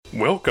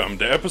Welcome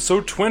to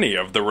episode 20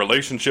 of the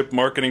Relationship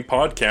Marketing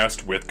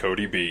Podcast with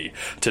Cody B.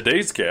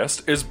 Today's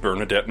guest is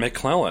Bernadette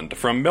McClelland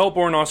from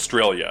Melbourne,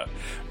 Australia.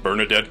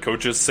 Bernadette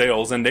coaches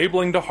sales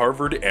enabling to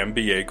Harvard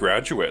MBA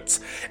graduates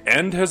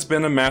and has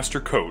been a master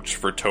coach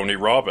for Tony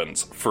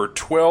Robbins for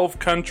 12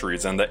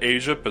 countries in the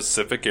Asia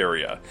Pacific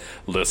area.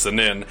 Listen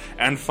in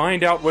and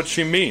find out what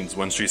she means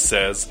when she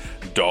says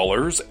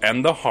dollars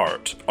and the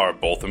heart are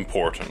both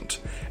important.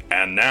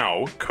 And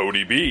now,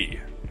 Cody B.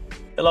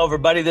 Hello,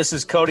 everybody. This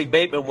is Cody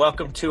Bateman.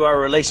 Welcome to our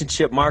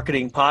Relationship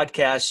Marketing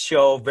Podcast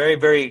show. Very,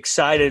 very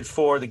excited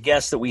for the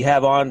guests that we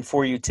have on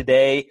for you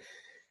today.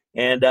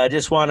 And I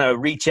just want to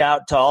reach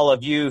out to all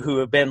of you who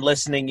have been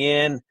listening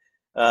in.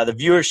 The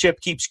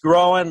viewership keeps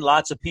growing.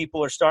 Lots of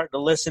people are starting to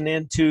listen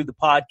into the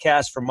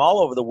podcast from all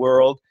over the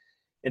world.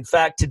 In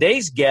fact,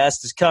 today's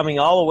guest is coming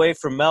all the way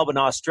from Melbourne,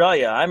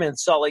 Australia. I'm in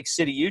Salt Lake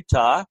City,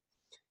 Utah.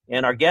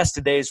 And our guest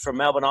today is from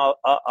Melbourne,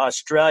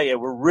 Australia.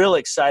 We're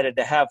really excited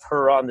to have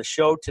her on the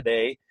show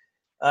today.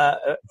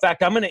 In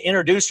fact, I'm going to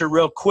introduce her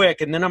real quick,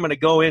 and then I'm going to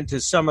go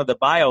into some of the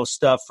bio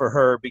stuff for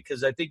her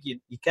because I think you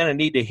kind of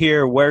need to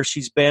hear where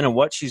she's been and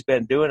what she's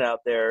been doing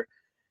out there.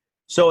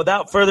 So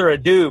without further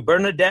ado,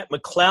 Bernadette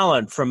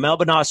McClelland from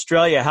Melbourne,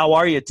 Australia. How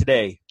are you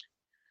today?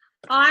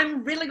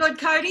 I'm really good,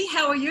 Cody.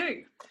 How are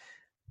you?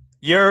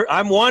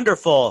 I'm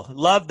wonderful.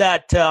 Love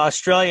that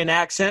Australian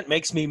accent.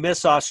 Makes me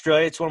miss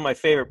Australia. It's one of my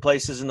favorite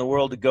places in the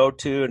world to go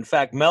to. In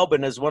fact,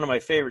 Melbourne is one of my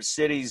favorite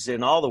cities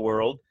in all the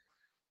world.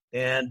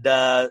 And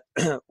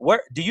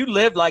where do you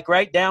live? Like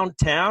right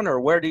downtown,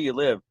 or where do you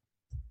live?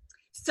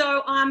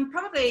 So I'm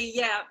probably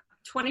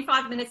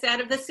 25 minutes out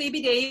of the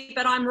CBD,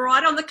 but I'm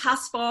right on the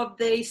cusp of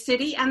the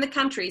city and the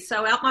country.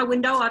 So out my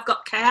window, I've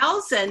got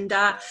cows and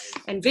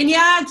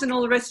vineyards and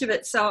all the rest of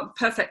it. So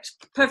perfect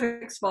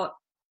spot.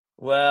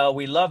 Well,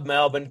 we love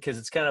Melbourne because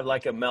it's kind of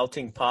like a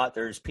melting pot.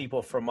 There's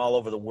people from all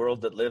over the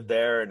world that live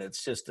there, and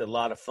it's just a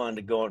lot of fun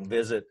to go and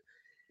visit.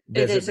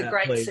 It is a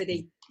great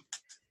city.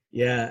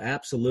 Yeah,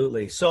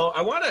 absolutely. So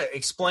I want to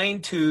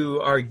explain to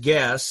our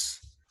guests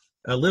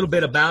a little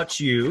bit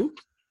about you.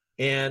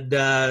 And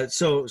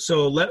just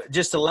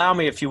allow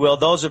me, if you will,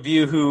 those of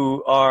you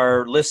who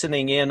are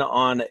listening in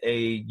on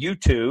a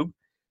YouTube,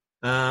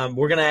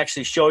 we're going to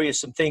actually show you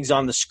some things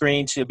on the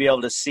screen so you'll be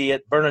able to see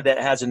it.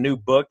 Bernadette has a new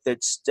book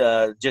that's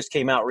just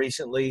came out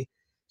recently.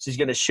 She's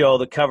going to show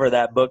the cover of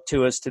that book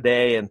to us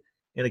today and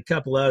a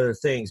couple other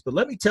things. But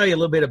let me tell you a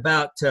little bit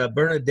about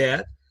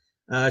Bernadette.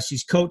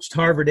 She's coached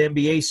Harvard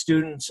MBA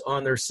students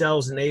on their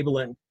sales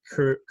enablement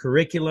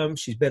curriculum.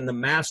 She's been the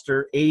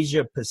Master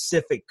Asia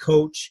Pacific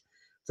Coach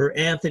for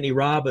Anthony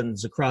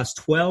Robbins across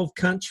 12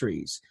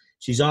 countries.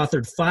 She's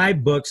authored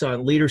 5 books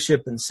on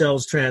leadership and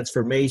sales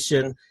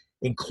transformation,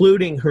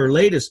 including her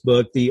latest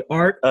book, The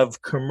Art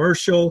of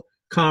Commercial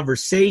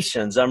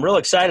Conversations. I'm real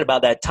excited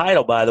about that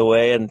title, by the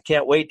way, and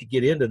can't wait to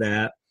get into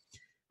that.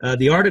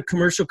 The Art of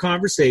Commercial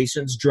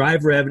Conversations,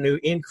 Drive Revenue,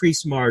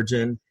 Increase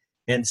Margin,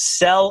 and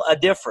Sell a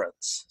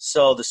Difference.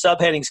 So the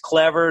subheading's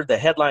clever, the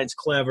headline's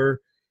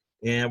clever,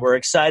 and we're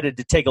excited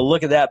to take a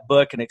look at that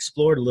book and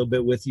explore it a little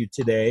bit with you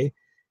today.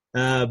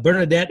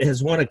 Bernadette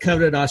has won a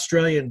coveted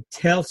Australian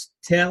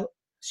Telstra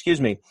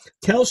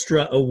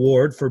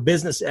Award for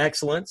Business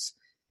Excellence,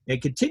 and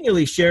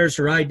continually shares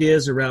her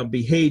ideas around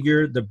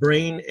behavior, the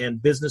brain,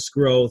 and business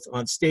growth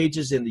on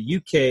stages in the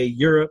UK,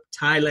 Europe,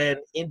 Thailand,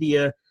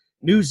 India,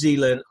 New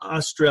Zealand,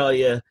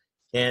 Australia,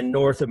 and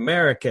North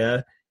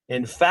America.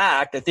 In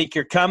fact, I think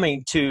you're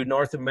coming to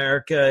North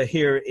America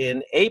here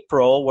in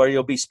April, where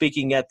you'll be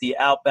speaking at the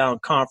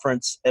Outbound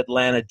Conference,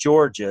 Atlanta,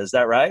 Georgia. Is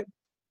that right?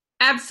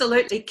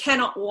 Absolutely.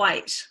 Cannot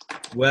wait.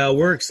 Well,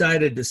 we're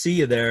excited to see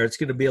you there. It's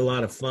going to be a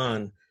lot of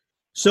fun.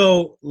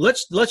 So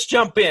let's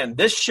jump in.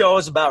 This show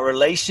is about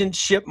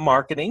relationship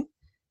marketing.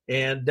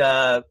 And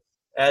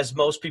as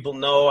most people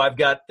know, I've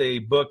got the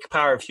book,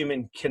 Power of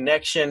Human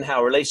Connection,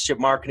 How Relationship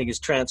Marketing is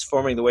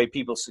Transforming the Way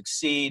People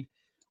Succeed.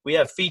 We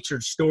have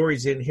featured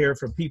stories in here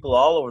from people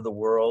all over the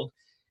world.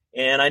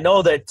 And I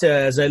know that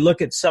as I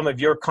look at some of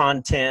your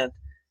content,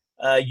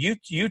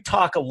 you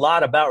talk a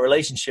lot about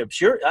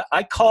relationships.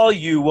 I call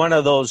you one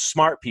of those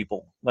smart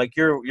people. Like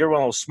you're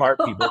one of those smart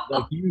people.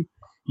 Like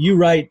you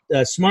write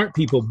smart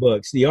people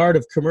books, The Art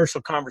of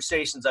Commercial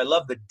Conversations. I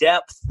love the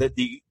depth that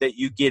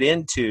you get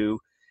into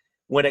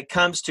when it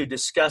comes to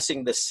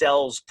discussing the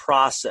sales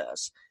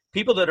process.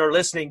 People that are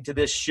listening to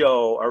this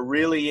show are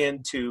really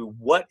into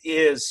what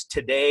is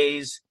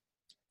today's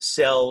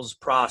sales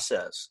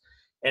process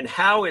and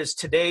how is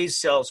today's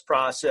sales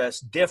process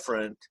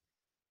different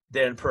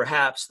than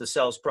perhaps the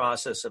sales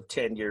process of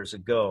 10 years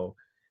ago.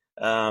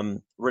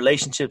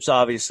 Relationships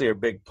obviously are a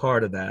big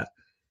part of that.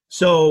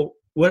 So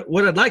what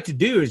I'd like to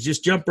do is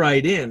just jump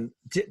right in.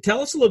 Tell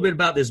us a little bit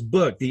about this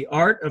book, The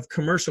Art of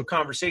Commercial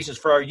Conversations.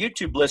 For our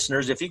YouTube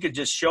listeners, if you could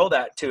just show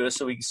that to us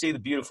so we can see the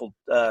beautiful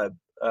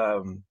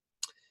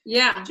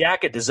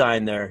jacket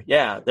design there.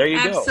 Yeah, there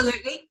you go.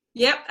 Absolutely.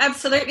 Yep,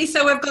 absolutely.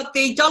 So we've got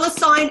the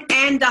 $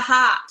 and the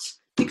heart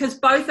because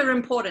both are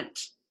important.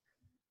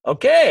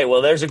 Okay,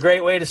 well, there's a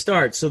great way to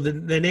start. So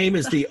the name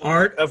is The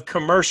Art of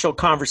Commercial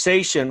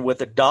Conversation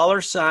with a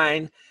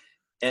 $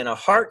 and a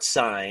heart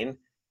sign.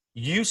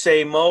 You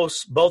say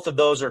both of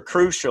those are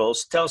crucial.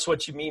 So tell us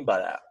what you mean by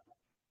that.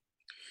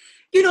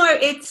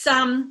 It's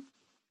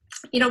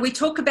we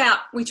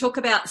talk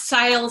about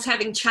sales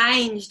having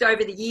changed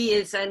over the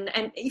years, and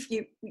if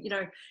you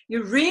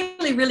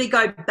really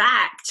go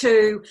back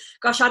to,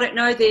 gosh, I don't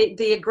know,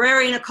 the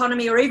agrarian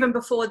economy, or even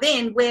before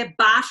then, where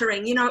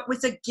bartering, it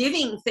was a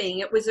giving thing.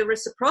 It was a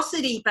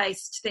reciprocity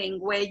based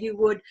thing where you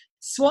would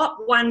swap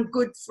one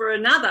good for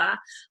another.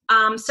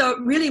 So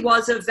it really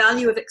was a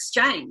value of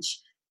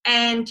exchange.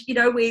 And,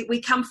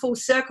 we come full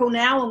circle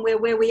now, and we're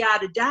where we are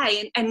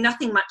today, and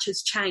nothing much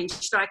has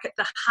changed. Like, at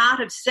the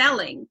heart of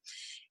selling,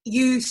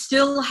 you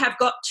still have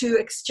got to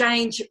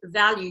exchange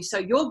value. So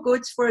your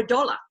goods for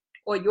 $1,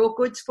 or your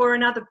goods for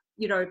another,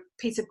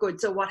 piece of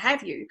goods, or what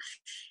have you.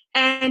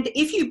 And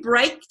if you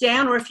break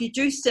down, or if you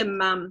do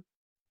some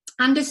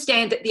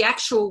understand that the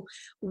actual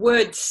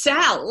word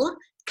sell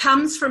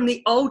comes from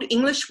the Old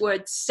English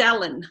word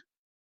sellen,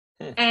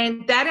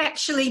 and that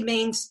actually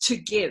means to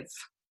give.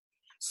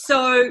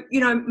 So,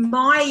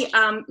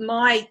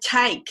 my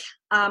take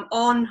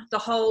on the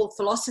whole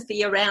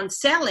philosophy around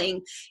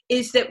selling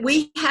is that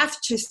we have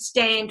to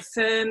stand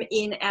firm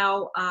in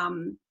our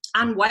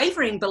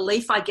unwavering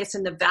belief, I guess,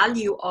 in the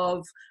value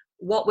of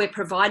what we're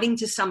providing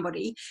to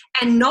somebody,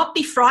 and not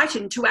be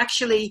frightened to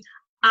actually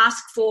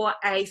ask for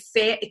a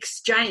fair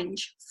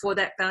exchange for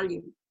that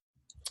value.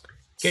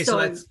 Okay,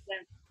 so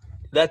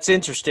that's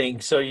interesting.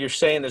 So you're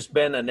saying there's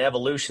been an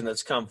evolution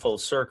that's come full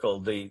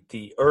circle.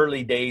 The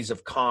early days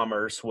of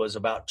commerce was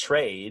about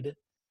trade,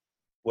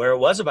 where it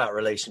was about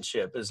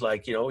relationship. It's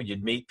like,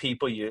 you'd meet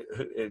people.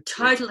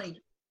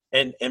 Totally.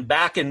 And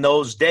back in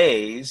those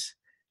days,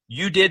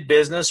 you did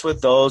business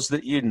with those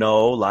that you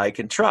know, like,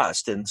 and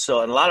trust. And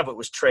a lot of it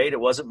was trade.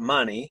 It wasn't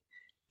money.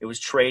 It was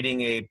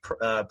trading a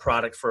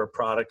product for a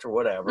product or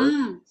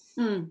whatever.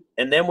 And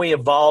then we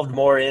evolved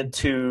more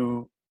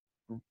into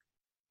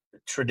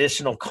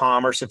traditional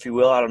commerce, if you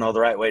will. I don't know the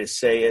right way to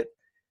say it.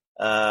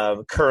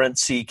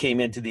 Currency came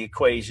into the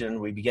equation.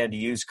 We began to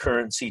use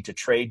currency to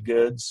trade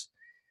goods.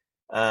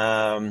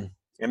 And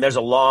there's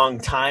a long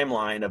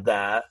timeline of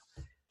that.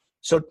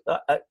 So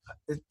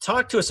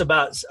talk to us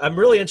about, I'm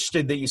really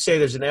interested that you say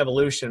there's an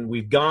evolution.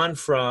 We've gone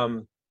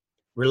from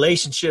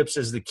relationships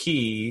as the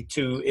key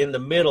to, in the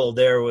middle,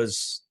 there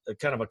was a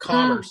kind of a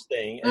commerce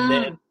thing.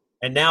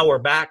 And now we're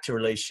back to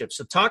relationships.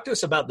 So talk to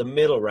us about the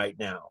middle right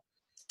now.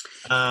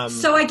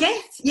 So I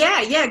guess,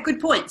 good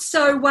point.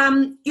 So,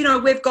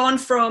 we've gone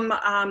from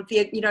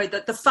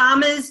the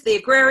farmers, the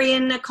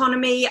agrarian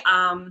economy,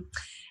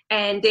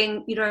 and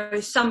then,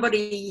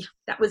 somebody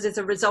that was as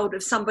a result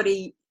of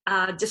somebody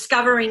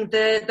discovering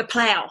the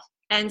plow.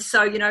 And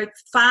so,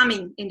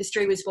 farming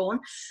industry was born.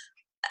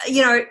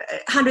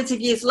 Hundreds of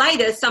years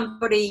later,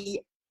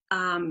 somebody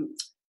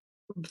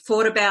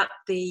thought about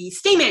the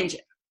steam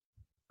engine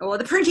or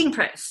the printing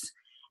press.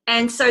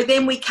 And so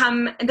then we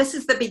come, and this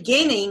is the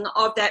beginning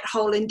of that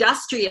whole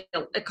industrial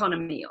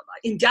economy, or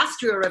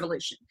industrial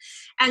revolution.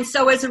 And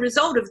so as a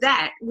result of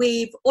that,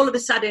 we've all of a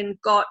sudden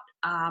got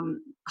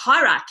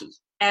hierarchy,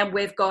 and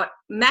we've got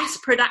mass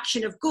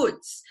production of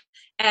goods,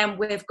 and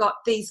we've got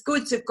these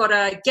goods have got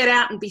to get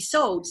out and be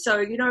sold.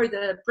 So,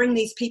 bring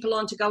these people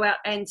on to go out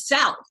and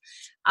sell.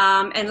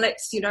 And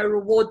let's,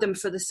 reward them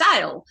for the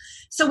sale.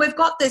 So we've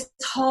got this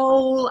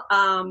whole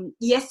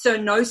yes sir,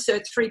 no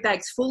sir, 3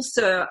 bags full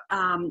sir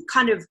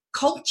kind of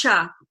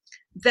culture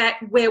that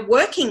we're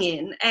working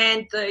in,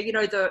 and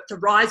the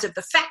rise of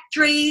the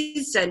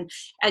factories, and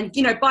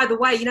by the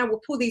way,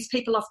 we'll pull these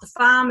people off the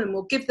farm and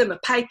we'll give them a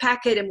pay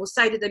packet, and we'll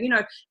say to them,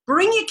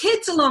 bring your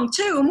kids along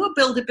too, and we'll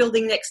build a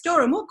building next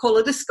door and we'll call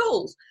it a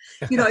school.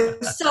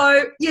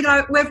 So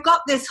we've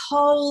got this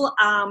whole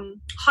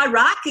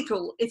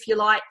hierarchical, if you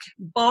like,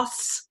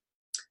 boss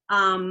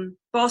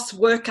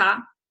worker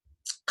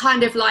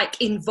kind of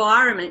like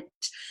environment.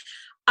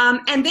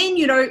 And then,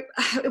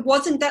 it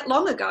wasn't that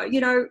long ago,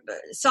 a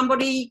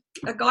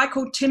guy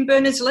called Tim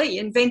Berners-Lee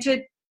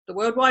invented the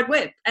World Wide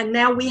Web. And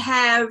now we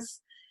have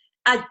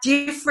a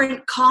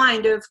different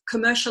kind of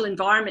commercial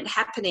environment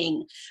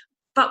happening.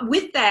 But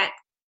with that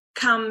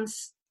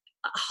comes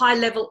a high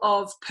level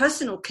of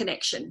personal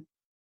connection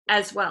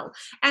as well.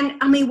 And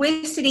I mean,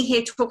 we're sitting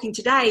here talking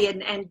today,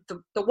 and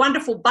the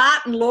wonderful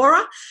Bart and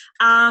Laura,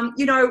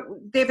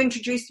 they've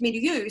introduced me to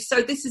you.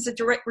 So this is a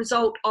direct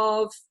result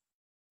of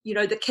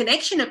the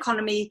connection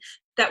economy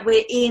that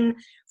we're in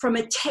from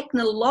a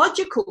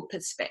technological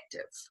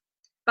perspective.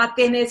 But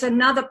then there's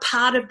another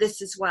part of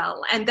this as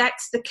well, and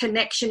that's the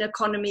connection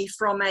economy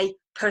from a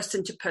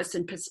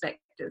person-to-person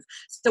perspective.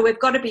 So we've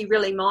got to be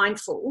really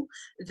mindful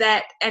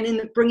that, and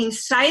in bringing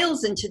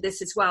sales into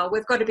this as well,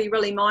 we've got to be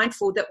really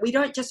mindful that we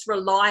don't just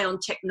rely on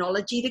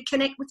technology to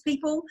connect with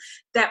people,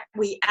 that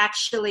we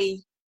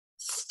actually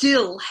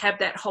still have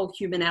that whole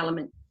human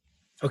element.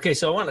 Okay,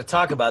 so I want to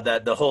talk about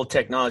that, the whole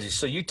technology.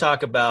 So you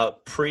talk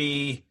about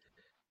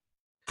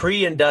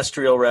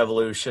pre-industrial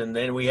revolution,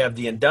 then we have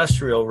the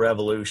industrial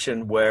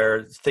revolution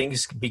where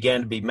things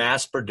began to be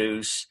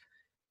mass-produced.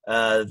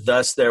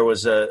 Thus, there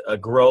was a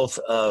growth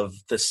of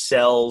the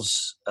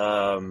cells,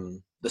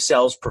 the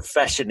sales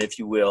profession, if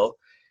you will,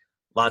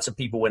 lots of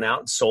people went out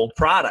and sold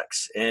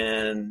products,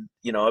 and,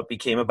 it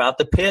became about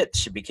the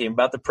pitch. It became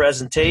about the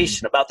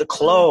presentation, about the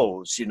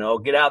close,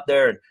 get out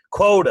there and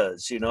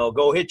quotas,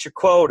 go hit your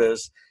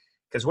quotas,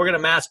 because we're going to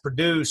mass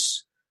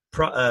produce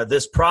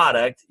this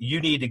product. You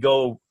need to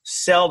go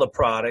sell the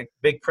product,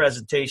 big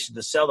presentation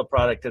to sell the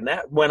product. And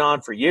that went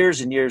on for years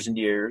and years and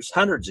years,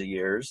 hundreds of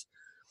years.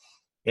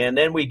 And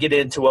then we get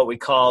into what we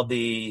call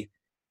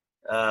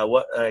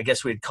what I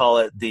guess we'd call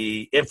it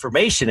the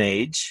information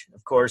age.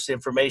 Of course,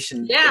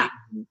 information. Yeah.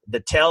 The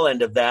tail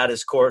end of that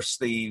is, of course,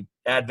 the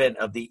advent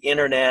of the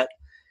internet,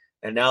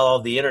 and now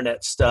all the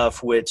internet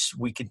stuff, which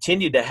we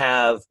continue to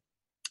have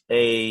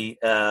a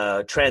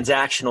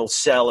transactional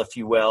sell, if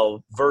you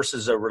will,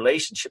 versus a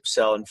relationship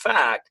sell. In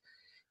fact,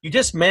 you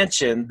just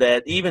mentioned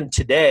that even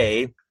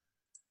today.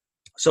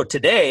 So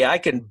today, I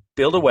can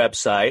build a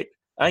website.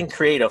 I can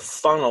create a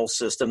funnel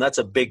system. That's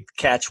a big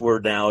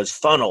catchword now, is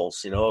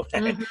funnels.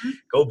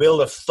 Go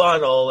build a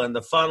funnel, and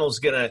the funnel's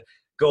going to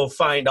go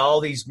find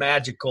all these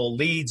magical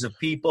leads of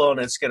people, and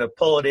it's going to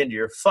pull it into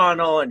your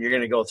funnel, and you're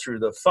going to go through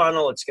the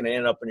funnel. It's going to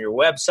end up on your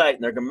website,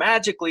 and they're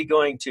magically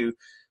going to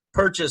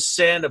purchase,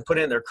 send, and put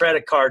in their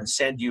credit card and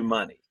send you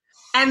money.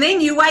 And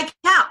then you wake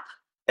up.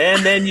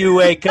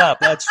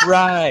 That's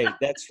right.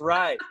 That's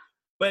right.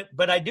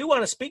 But I do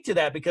want to speak to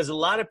that, because a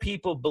lot of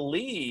people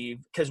believe,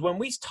 because when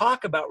we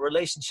talk about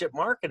relationship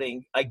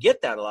marketing, I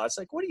get that a lot. It's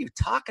like, what are you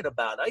talking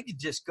about? I could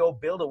just go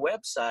build a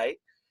website.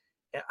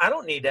 I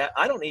don't need that.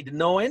 I don't need to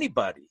know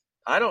anybody.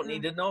 I don't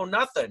need to know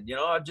nothing.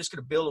 I'm just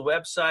going to build a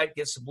website,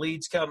 get some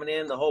leads coming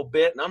in, the whole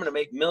bit, and I'm going to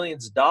make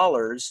millions of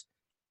dollars.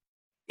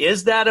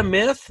 Is that a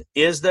myth?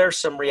 Is there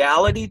some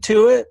reality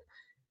to it?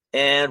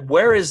 And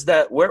where is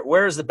that?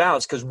 Where is the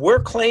balance? Because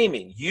we're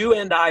claiming, you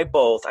and I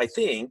both, I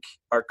think,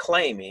 are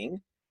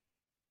claiming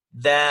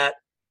that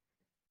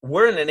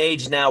we're in an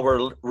age now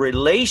where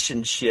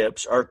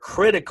relationships are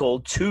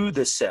critical to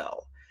the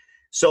sell.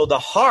 So the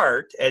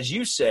heart, as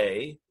you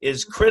say,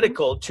 is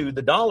critical to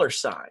the dollar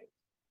sign.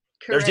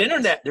 Correct.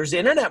 There's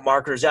internet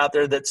marketers out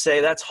there that say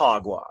that's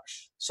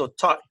hogwash. So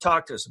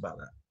talk to us about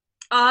that.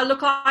 Look,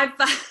 I've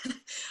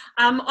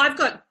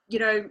got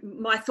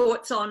my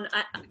thoughts on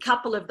a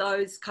couple of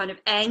those kind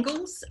of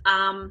angles.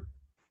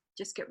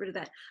 Just get rid of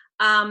that.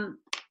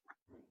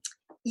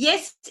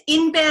 Yes,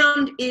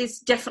 inbound is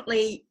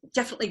definitely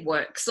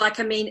works.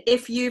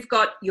 If you've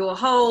got your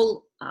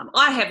whole,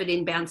 I have an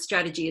inbound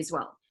strategy as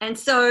well, and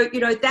so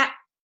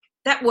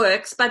that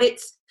works. But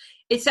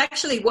it's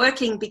actually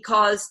working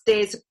because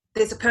there's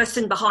a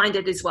person behind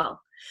it as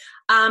well.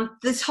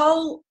 This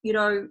whole,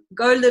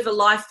 go live a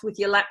life with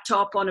your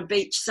laptop on a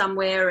beach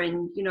somewhere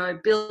and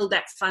build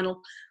that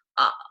funnel.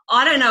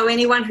 I don't know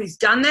anyone who's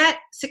done that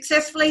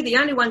successfully. The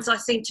only ones I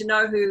seem to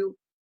know who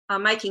are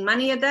making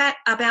money about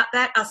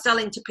that are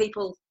selling that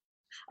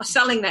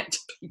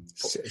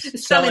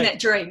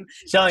dream.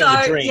 Selling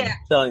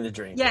the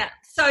dream. Yeah.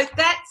 So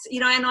that's,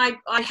 and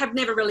I have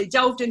never really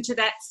delved into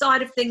that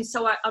side of things.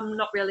 So I'm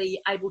not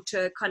really able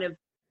to kind of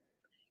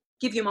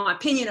give you my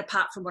opinion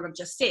apart from what I've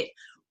just said.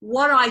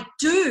 What I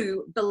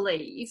do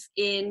believe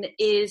in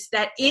is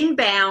that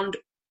inbound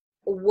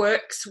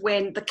works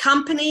when the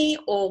company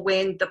or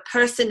when the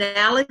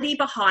personality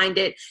behind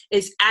it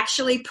is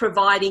actually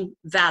providing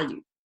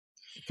value.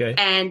 Okay.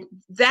 And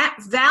that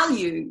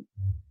value,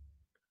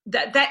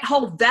 that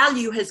whole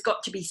value has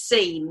got to be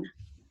seen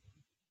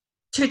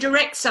to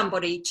direct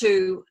somebody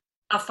to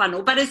a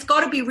funnel, but it's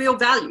got to be real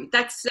value.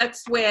 That's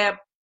where,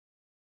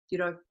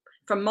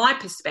 from my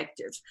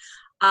perspective,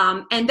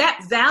 and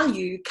that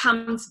value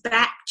comes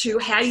back to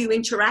how you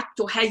interact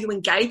or how you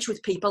engage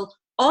with people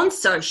on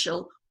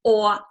social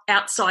or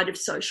outside of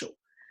social.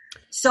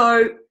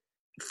 So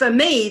for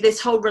me, this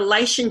whole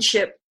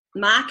relationship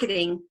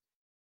marketing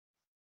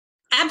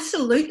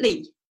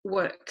absolutely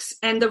works.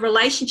 And the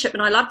relationship,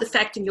 and I love the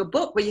fact in your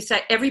book where you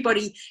say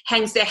everybody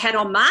hangs their hat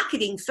on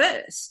marketing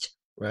first.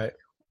 Right.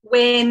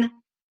 When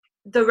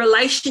the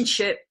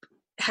relationship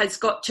has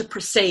got to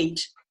precede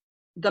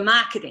the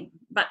marketing,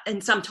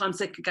 and sometimes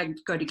they could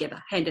go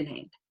together hand in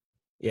hand.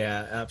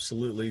 Yeah,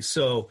 absolutely.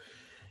 So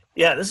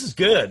yeah, this is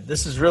good.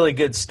 This is really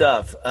good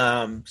stuff.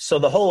 So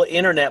the whole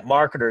internet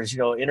marketers,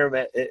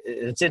 internet,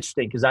 it's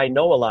interesting because I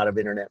know a lot of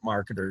internet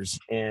marketers,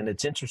 and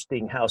it's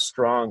interesting how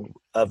strong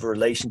of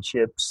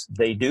relationships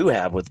they do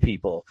have with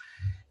people.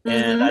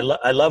 And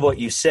I love what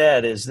you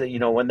said is that,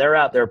 when they're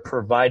out there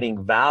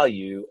providing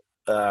value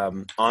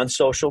on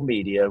social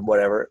media and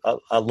whatever,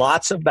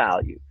 lots of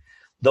value.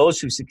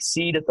 Those who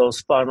succeed at those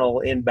funnel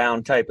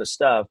inbound type of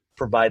stuff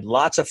provide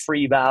lots of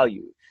free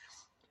value.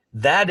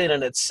 That in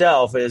and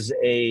itself is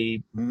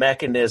a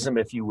mechanism,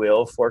 if you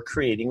will, for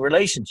creating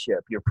relationship.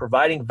 You're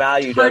providing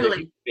value to other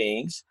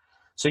beings.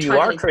 So you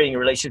are creating a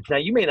relationship. Now,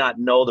 you may not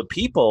know the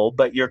people,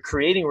 but you're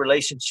creating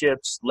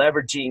relationships,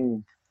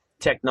 leveraging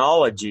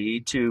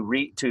technology to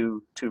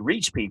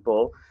reach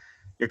people.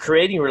 You're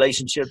creating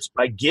relationships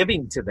by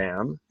giving to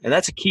them. And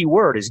that's a key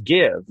word, is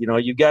give.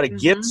 You've got to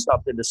give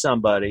something to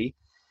somebody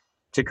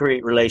to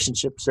create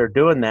relationships. They're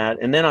doing that.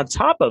 And then on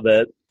top of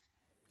it,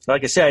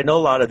 like I said, I know a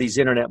lot of these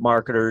internet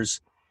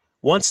marketers,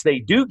 once they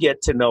do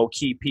get to know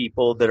key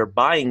people that are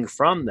buying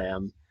from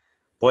them,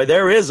 boy,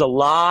 there is a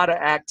lot of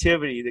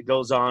activity that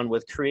goes on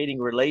with creating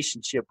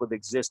relationship with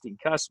existing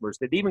customers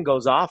that even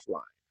goes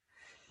offline.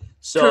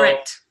 So,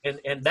 correct.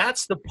 And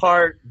that's the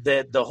part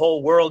that the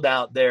whole world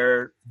out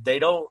there, they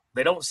don't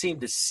seem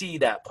to see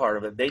that part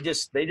of it. They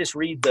just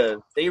read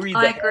the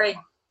I agree.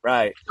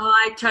 Right.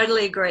 I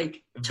totally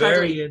agree.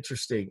 Very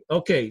interesting.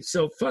 Okay,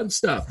 so fun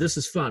stuff. This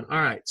is fun.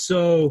 All right.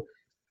 So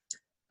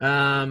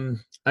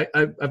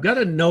I've got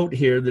a note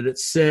here that it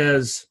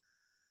says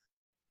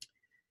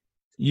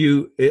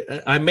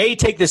I may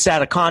take this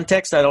out of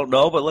context, I don't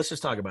know, but let's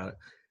just talk about it.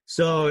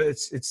 So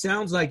it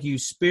sounds like you're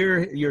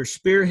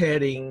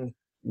spearheading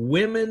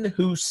Women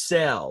Who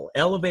Sell,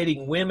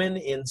 elevating women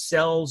in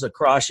sales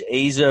across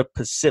Asia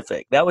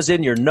Pacific. That was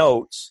in your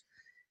notes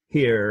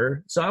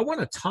here. So I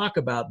want to talk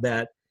about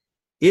that.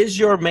 Is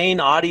your main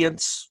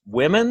audience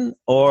women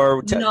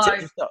or no?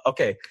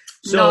 Okay.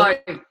 So,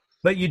 no.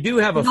 But you do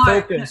have a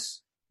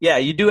focus. Yeah,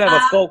 you do have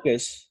a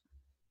focus.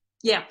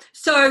 Yeah.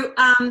 So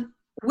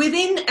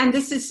within, and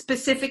this is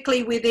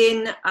specifically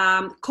within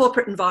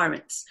corporate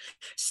environments.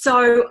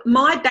 So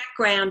my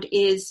background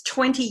is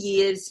 20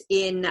 years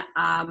in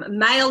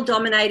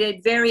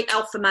male-dominated, very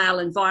alpha male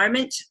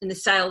environment in the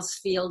sales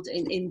field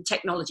in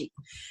technology.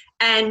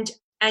 And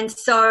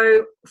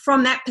so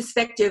from that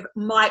perspective,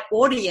 my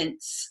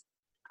audience,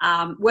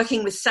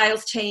 working with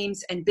sales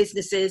teams and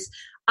businesses,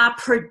 are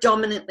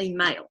predominantly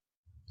male.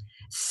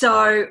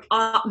 So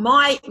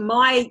my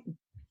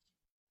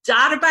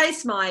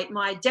database,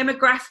 my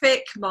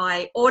demographic,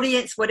 my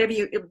audience,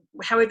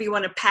 however you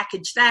want to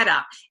package that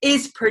up,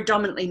 is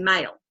predominantly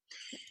male.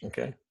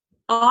 Okay.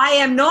 I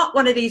am not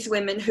one of these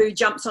women who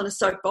jumps on a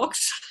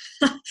soapbox.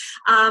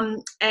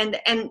 And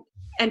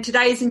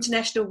today is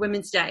International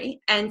Women's Day.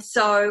 And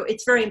so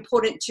it's very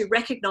important to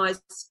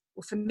recognize,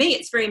 well, for me,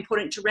 it's very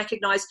important to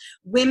recognize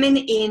women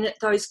in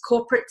those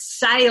corporate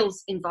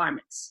sales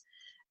environments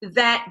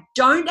that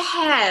don't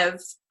have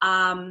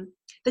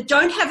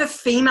a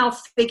female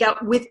figure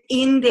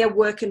within their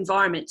work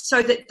environment,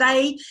 so that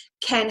they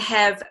can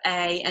have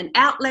an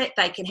outlet,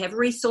 they can have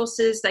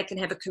resources, they can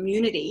have a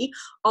community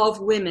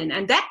of women.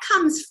 And that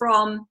comes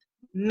from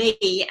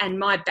me and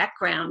my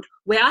background,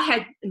 where I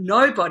had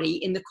nobody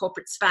in the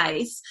corporate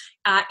space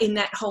in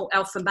that whole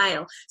alpha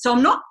male. So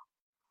I'm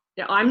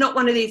not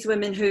one of these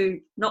women who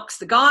knocks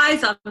the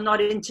guys. I'm not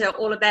into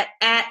all of that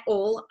at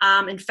all.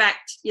 In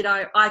fact,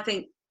 I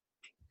think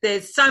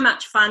there's so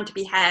much fun to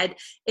be had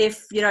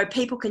if,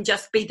 people can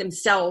just be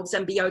themselves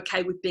and be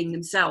okay with being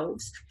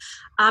themselves.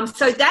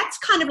 So that's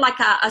kind of like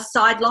a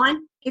sideline,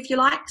 if you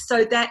like.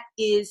 So that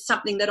is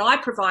something that I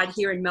provide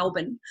here in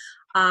Melbourne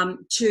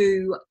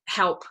to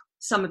help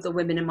some of the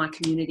women in my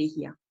community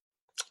here.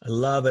 I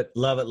love it,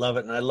 love it, love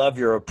it. And I love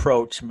your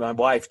approach. My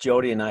wife,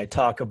 Jody, and I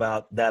talk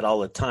about that all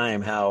the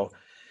time, how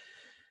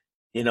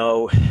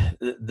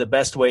the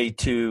best way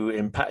to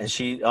empower,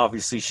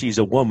 she's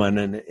a woman,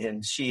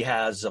 and she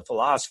has a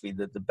philosophy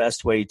that the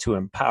best way to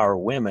empower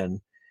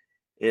women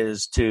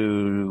is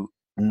to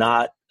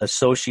not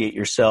associate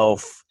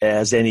yourself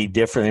as any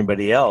different than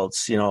anybody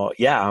else.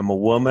 I'm a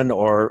woman,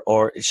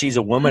 or she's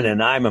a woman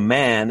and I'm a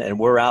man, and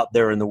we're out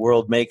there in the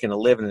world making a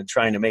living and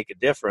trying to make a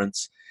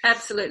difference.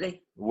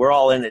 Absolutely. We're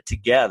all in it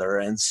together.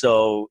 And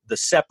so the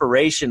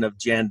separation of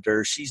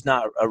gender, she's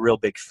not a real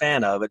big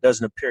fan of. It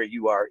doesn't appear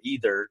you are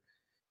either,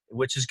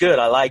 which is good.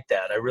 I like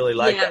that. I really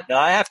like that. Now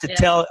I have to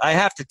tell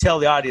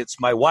the audience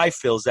my wife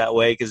feels that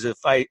way, because if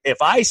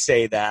I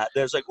say that,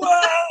 there's like, whoa,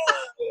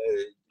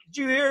 did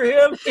you hear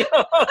him?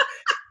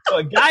 So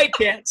a guy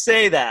can't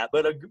say that,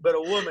 but a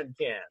woman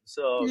can.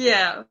 So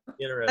yeah,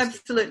 interesting.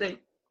 Absolutely.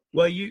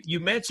 Well, you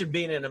mentioned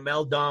being in a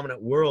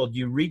male-dominant world.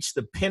 You reached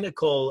the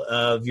pinnacle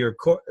of your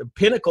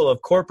pinnacle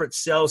of corporate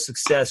sales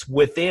success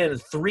within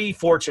 3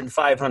 Fortune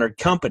 500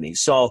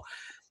 companies. So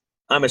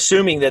I'm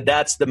assuming that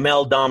that's the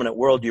male-dominant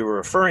world you were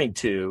referring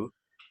to.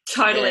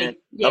 Totally.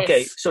 Yes.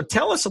 Okay, so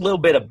tell us a little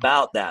bit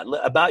about that,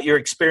 about your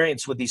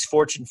experience with these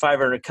Fortune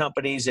 500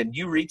 companies, and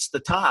you reached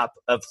the top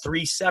of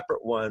 3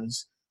 separate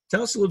ones.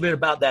 Tell us a little bit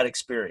about that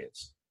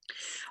experience.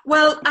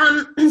 Well,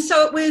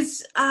 so it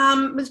was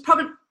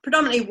probably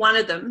predominantly one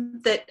of them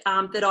that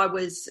I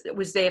was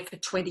there for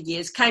 20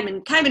 years. Came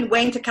and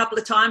went a couple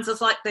of times. I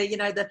was like the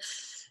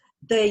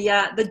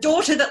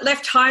daughter that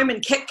left home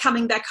and kept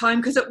coming back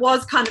home, because it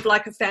was kind of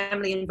like a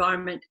family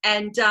environment.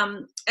 And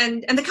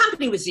the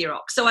company was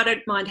Xerox, so I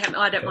don't mind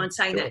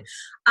saying that.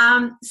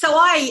 So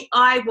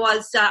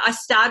I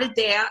started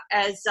there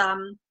as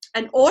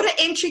an order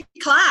entry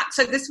clerk.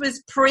 So this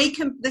was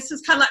kind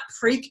of like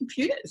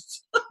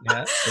pre-computers.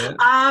 Yeah.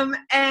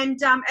 And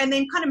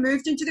then kind of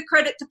moved into the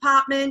credit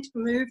department,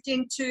 moved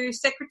into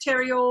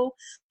secretarial,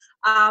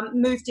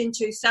 moved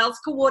into sales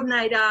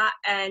coordinator,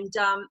 and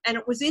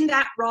it was in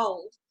that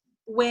role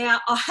where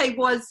I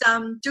was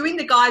doing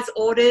the guys'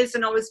 orders,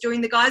 and I was doing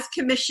the guys'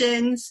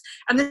 commissions,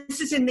 and this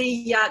is in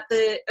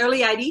the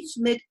early 80s,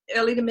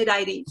 early to mid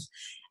 80s.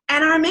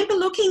 And I remember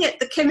looking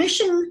at the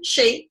commission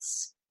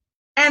sheets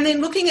and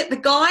then looking at the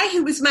guy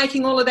who was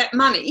making all of that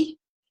money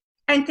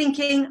and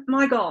thinking,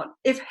 my God,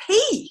 if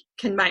he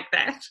can make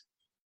that,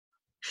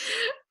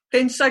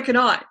 then so can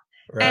I.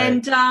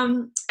 Right.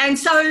 And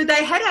so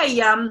they had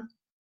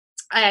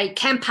a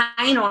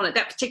campaign on at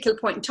that particular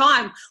point in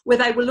time where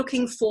they were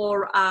looking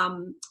for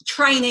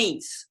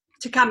trainees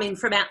to come in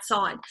from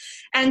outside.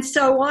 And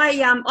so I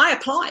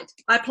applied.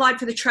 I applied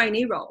for the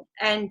trainee role,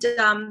 and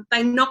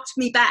they knocked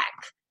me back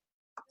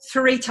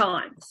 3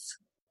 times.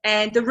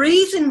 And the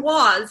reason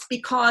was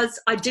because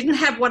I didn't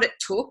have what it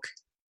took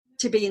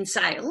to be in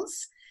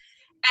sales,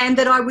 and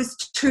that I was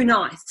too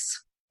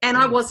nice and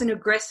I wasn't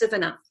aggressive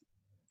enough.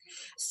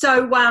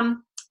 So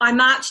I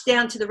marched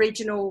down to the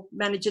regional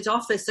manager's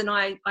office and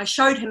I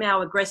showed him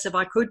how aggressive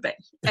I could be.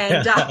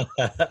 And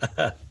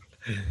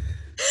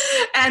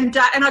and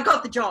I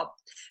got the job.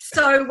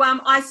 So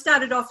I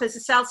started off as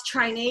a sales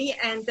trainee,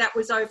 and that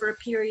was over a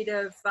period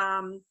of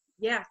 10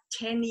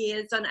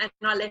 years. And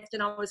I left,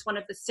 and I was one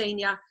of the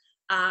senior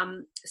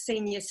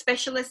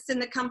specialists in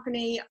the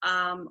company,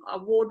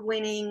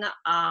 award-winning,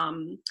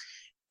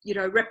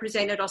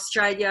 represented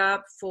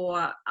Australia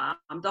for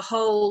the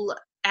whole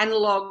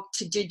analog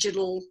to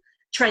digital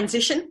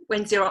transition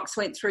when Xerox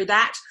went through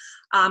that.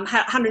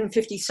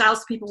 150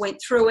 salespeople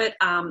went through it.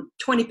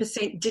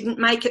 20% didn't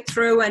make it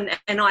through, and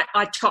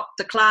I topped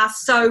the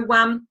class. So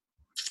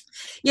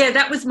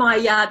that was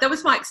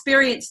my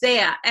experience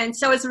there. And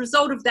so as a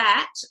result of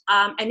that,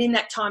 and in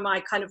that time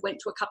I kind of went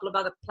to a couple of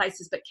other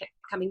places but kept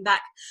coming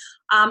back.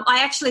 I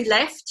actually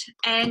left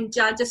and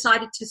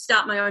decided to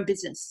start my own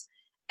business,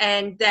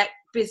 and that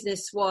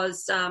business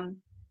was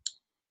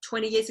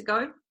 20 years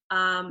ago.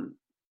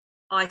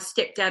 I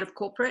stepped out of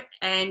corporate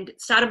and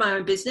started my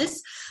own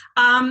business,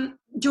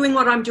 doing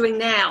what I'm doing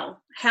now.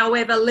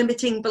 However,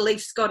 limiting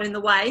beliefs got in the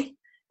way,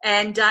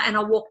 and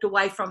I walked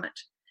away from it.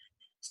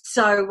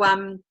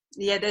 So,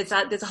 there's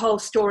a whole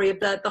story of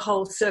the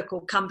whole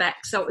circle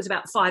comeback. So it was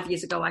about 5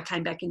 years ago I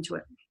came back into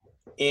it.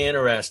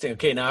 Interesting.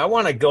 Okay, now I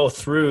want to go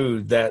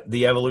through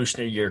the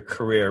evolution of your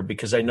career,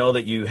 because I know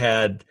that you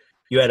had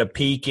a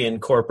peak in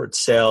corporate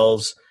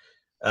sales.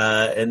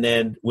 And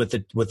then with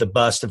the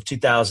bust of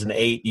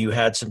 2008, you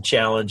had some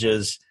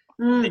challenges,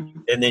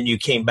 and then you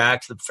came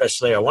back to the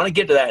professional area. I want to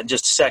get to that in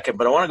just a second,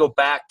 but I want to go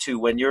back to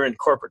when you're in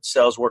corporate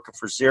sales working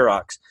for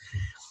Xerox.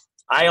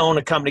 I own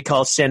a company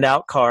called Send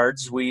Out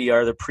Cards. We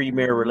are the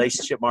premier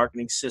relationship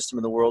marketing system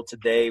in the world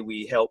today.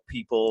 We help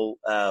people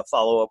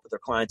follow up with their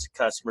clients and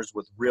customers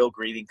with real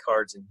greeting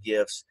cards and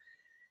gifts.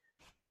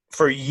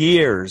 For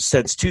years,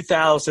 since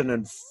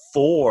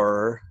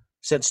 2004,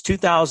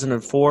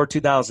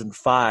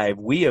 2005,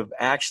 we have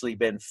actually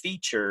been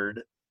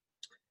featured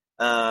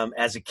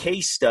as a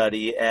case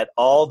study at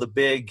all the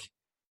big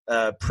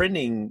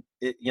printing,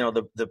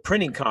 the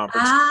printing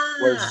conference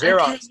where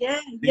Xerox.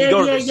 You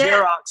go to the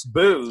Xerox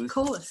booth, of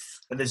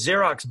course, and the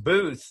Xerox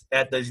booth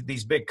at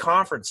these big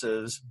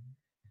conferences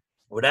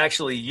would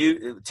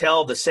actually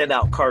tell the Send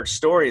Out Card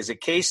story as a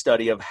case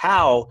study of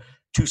how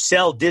to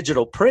sell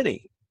digital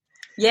printing.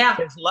 Yeah,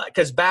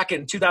 because back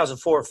in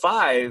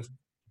 2004-05.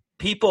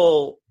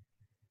 People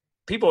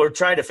are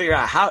trying to figure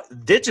out how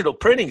digital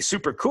printing is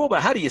super cool,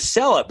 but how do you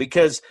sell it?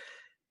 Because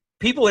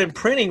people in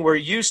printing were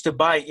used to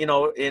buy, in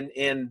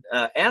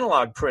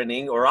analog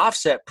printing or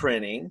offset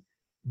printing,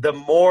 the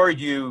more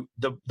you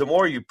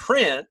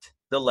print,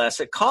 the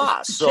less it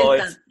costs. So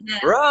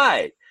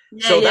right.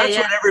 Yeah, so that's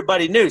what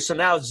everybody knew. So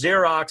now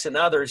Xerox and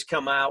others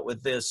come out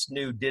with this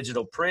new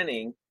digital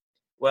printing.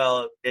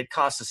 Well, it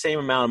costs the same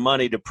amount of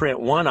money to print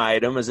one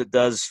item as it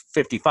does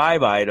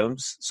 55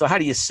 items. So how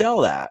do you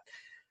sell that?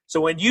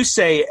 So when you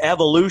say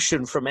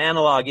evolution from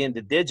analog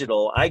into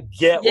digital, I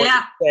get what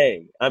you're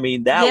saying. I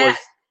mean, that was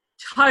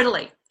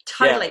totally.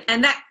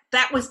 And that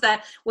was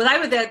that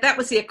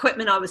was the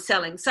equipment I was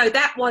selling. So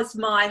that was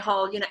my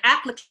whole,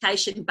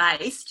 application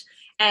based,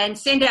 and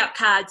Send Out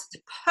Cards,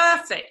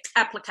 perfect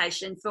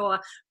application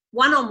for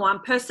one-on-one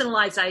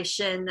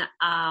personalization,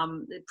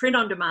 print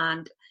on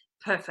demand.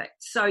 Perfect.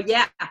 So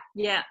yeah.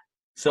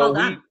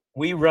 So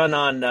we run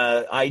on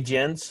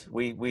iGens.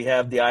 We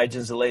have the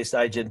iGens, the latest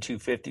iGen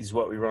 250 is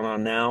what we run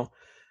on now.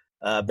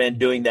 Been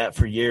doing that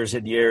for years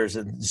and years.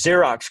 And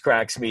Xerox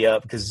cracks me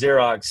up because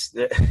Xerox,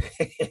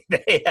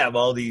 they have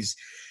all these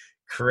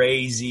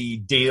crazy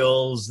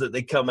deals that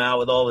they come out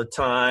with all the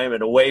time,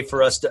 and a way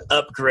for us to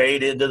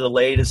upgrade into the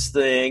latest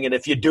thing. And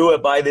if you do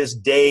it by this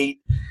date,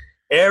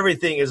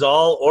 everything is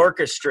all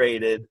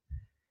orchestrated.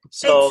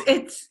 So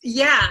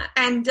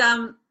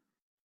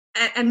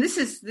and this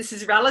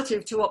is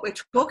relative to what we're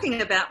talking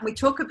about. We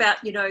talk about,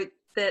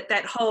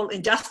 that whole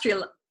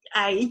industrial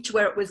age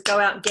where it was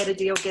go out and get a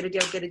deal.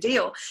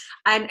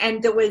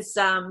 And there was,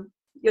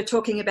 you're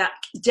talking about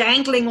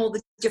dangling all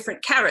the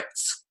different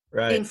carrots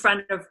in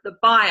front of the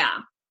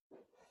buyer.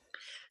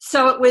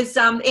 So it was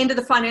end of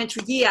the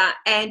financial year,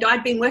 and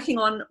I'd been working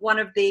on one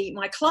of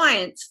my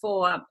clients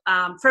for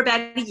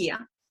about a year,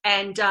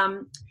 and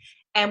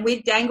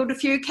we dangled a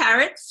few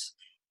carrots.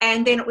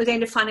 And then it was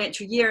end of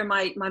financial year, and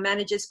my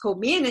managers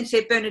called me in and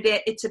said,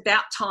 Bernadette, it's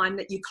about time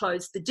that you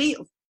close the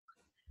deal.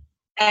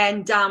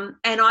 And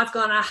I've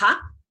gone,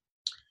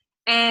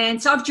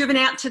 And so I've driven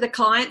out to the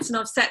clients and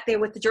I've sat there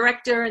with the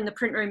director and the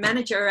print room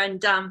manager,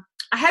 and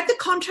I had the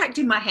contract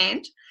in my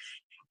hand.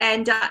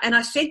 And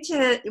I said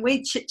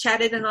we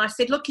chit-chatted, and I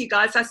said, look, you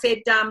guys, I said,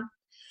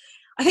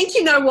 I think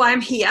you know why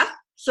I'm here.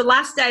 It's the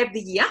last day of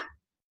the year.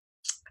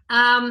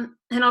 And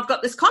I've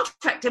got this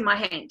contract in my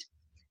hand.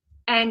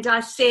 And I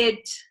said,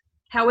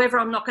 however,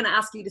 I'm not going to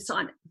ask you to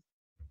sign it.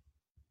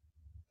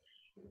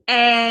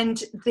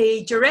 And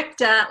the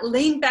director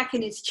leaned back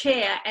in his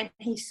chair and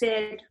he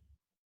said,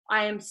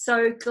 I am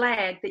so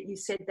glad that you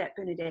said that,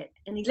 Bernadette.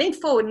 And he leaned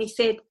forward and he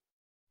said,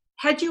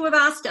 had you have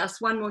asked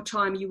us one more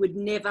time, you would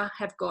never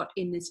have got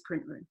in this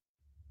print room.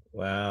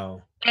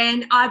 Wow.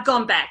 And I've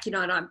gone back, and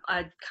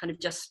I kind of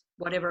just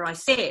whatever I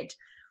said.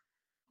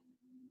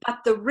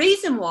 But the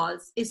reason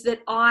is that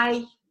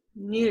I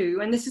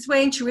knew, and this is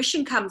where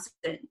intuition comes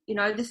in,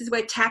 this is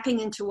where tapping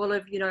into all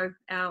of,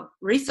 our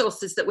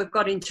resources that we've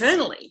got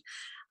internally.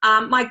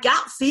 My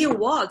gut feel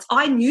was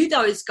I knew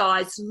those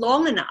guys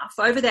long enough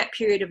over that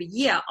period of a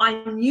year.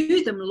 I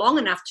knew them long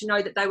enough to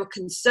know that they were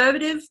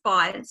conservative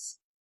buyers,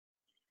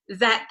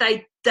 that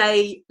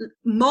they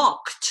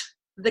mocked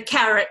the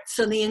carrots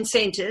and the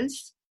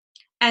incentives,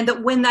 and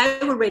that when they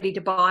were ready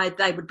to buy,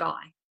 they would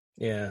buy.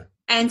 Yeah.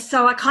 And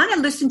so I kind of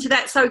listened to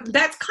that. So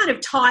that's kind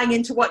of tying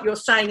into what you're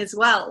saying as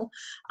well,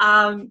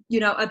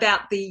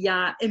 about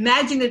the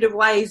imaginative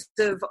ways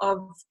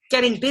of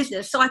getting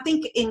business. So I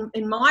think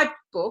in my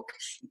book,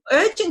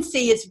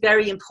 urgency is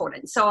very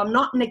important. So I'm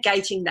not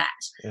negating that.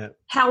 Yeah.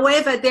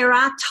 However, there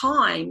are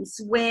times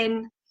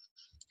when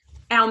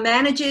our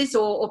managers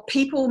or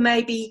people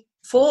may be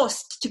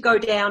forced to go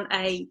down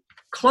a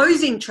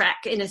closing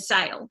track in a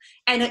sale,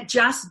 and it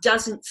just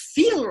doesn't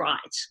feel right.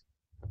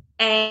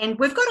 And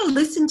we've got to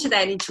listen to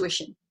that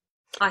intuition,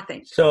 I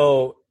think.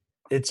 So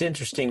it's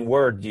interesting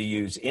word you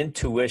use,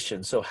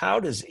 intuition. So how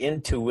does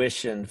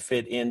intuition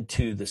fit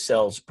into the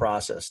sales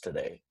process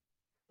today?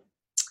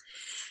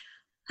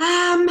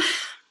 I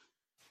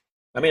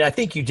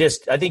think you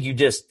just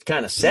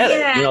kind of said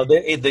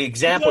it. The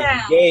example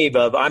you gave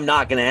of I'm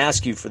not going to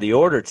ask you for the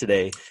order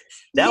today.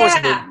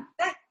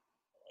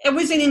 It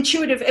was an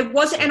intuitive. It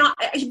wasn't, and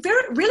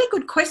really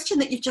good question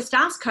that you've just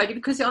asked, Cody,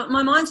 because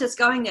my mind's just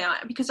going now.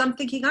 Because I'm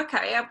thinking,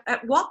 okay,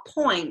 at what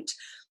point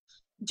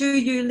do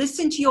you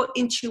listen to your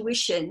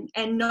intuition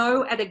and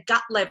know at a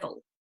gut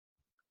level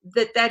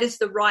that is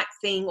the right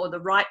thing or the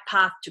right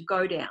path to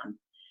go down,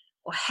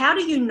 or how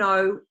do you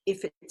know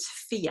if it's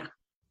fear?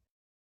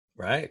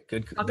 Right.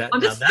 Good.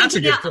 That's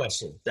a good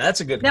question.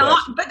 That's a good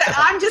question. But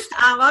I'm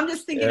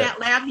just thinking out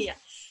loud here.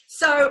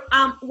 So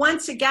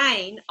once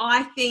again,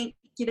 I think.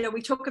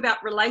 We talk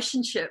about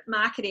relationship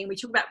marketing. We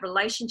talk about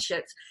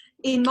relationships.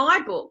 In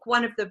my book,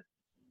 one of the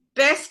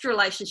best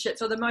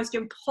relationships or the most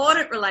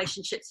important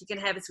relationships you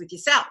can have is with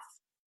yourself.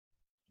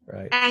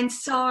 Right. And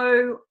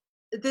so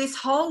this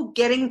whole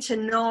getting to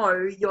know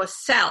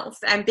yourself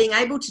and being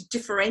able to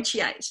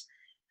differentiate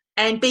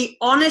and be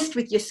honest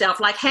with yourself,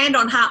 like hand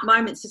on heart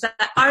moments to say,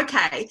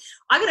 okay,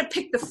 I'm going to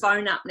pick the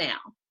phone up now.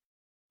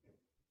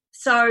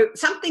 So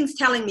something's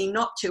telling me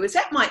not to. Is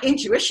that my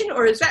intuition,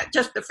 or is that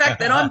just the fact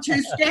that I'm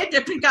too scared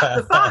to pick up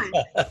the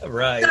phone?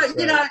 Right.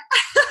 So,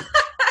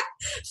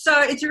 so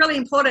it's really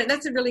important.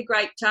 That's a really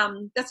great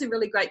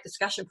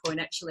discussion point,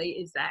 actually,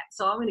 is that.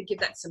 So I'm going to give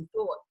that some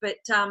thought. But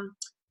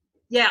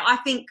I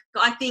think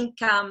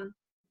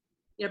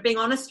being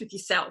honest with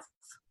yourself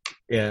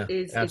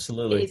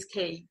is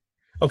key.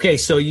 Okay,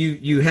 so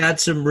you had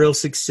some real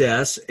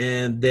success,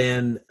 and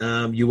then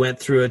you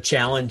went through a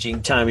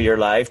challenging time of your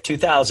life.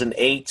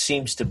 2008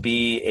 seems to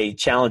be a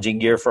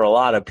challenging year for a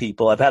lot of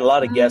people. I've had a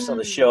lot of guests on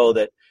the show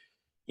that,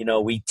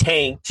 we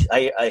tanked.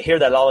 I hear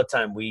that all the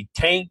time. We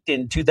tanked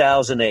in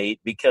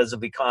 2008 because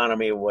of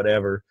economy or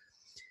whatever.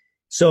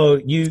 So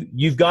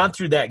you've gone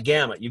through that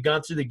gamut. You've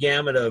gone through the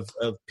gamut of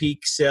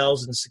peak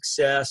sales and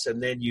success,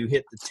 and then you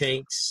hit the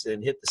tanks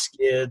and hit the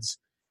skids.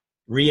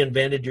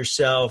 Reinvented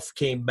yourself,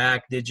 came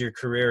back, did your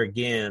career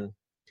again.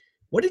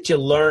 What did you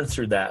learn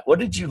through that? What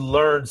did you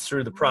learn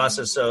through the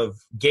process of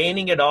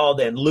gaining it all,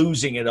 then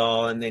losing it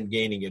all, and then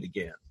gaining it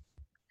again?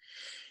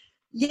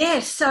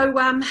 Yes. So,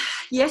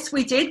 yes,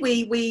 we did.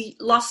 We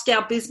lost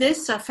our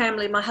business. Our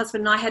family, my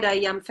husband and I had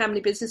a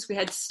family business. We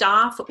had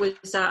staff. It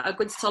was a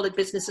good, solid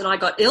business, and I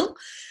got ill.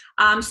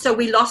 So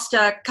we lost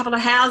a couple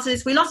of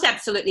houses. We lost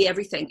absolutely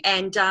everything,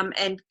 and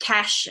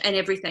cash and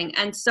everything.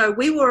 And so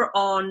we were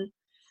on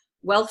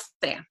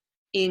welfare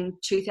in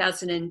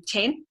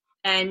 2010,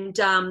 and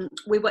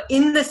we were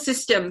in the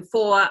system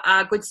for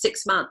a good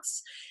 6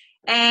 months,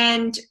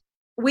 and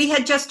we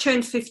had just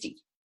turned 50,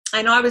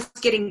 and I was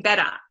getting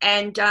better.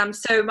 And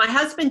so my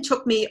husband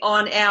took me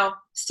on our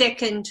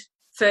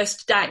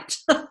first date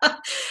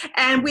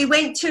and we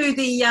went to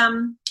the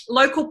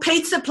local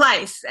pizza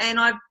place, and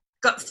I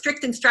got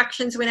strict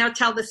instructions when I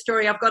tell the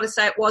story. I've got to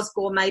say it was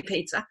gourmet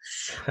pizza.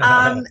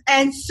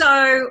 And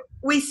so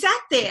we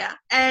sat there,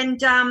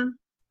 and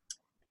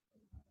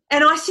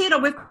I said,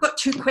 we've got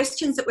two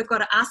questions that we've got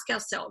to ask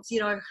ourselves.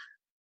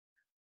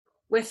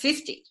 We're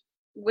 50.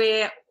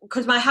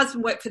 because my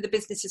husband worked for the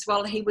business as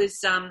well, he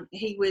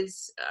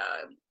was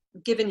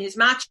given his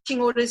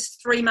marching orders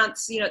 3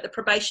 months, at the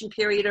probation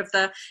period of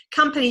the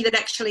company that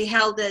actually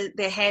held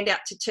their hand out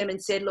to Tim and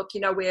said, look,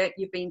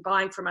 you've been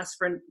buying from us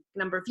for a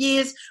number of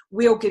years,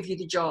 we'll give you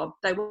the job.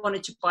 They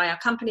wanted to buy our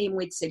company and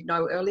we'd said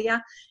no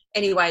earlier.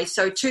 Anyway,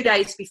 so 2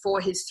 days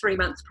before his 3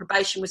 months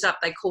probation was up,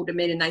 they called him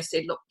in and they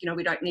said, look,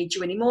 we don't need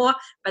you anymore,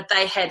 but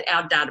they had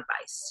our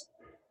database.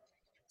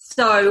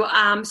 So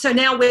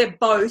now we're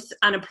both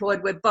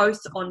unemployed, we're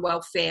both on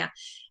welfare,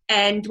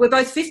 and we're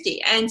both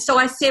 50. And so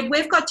I said,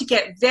 we've got to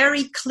get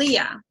very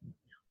clear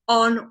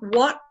on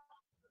what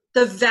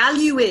the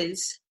value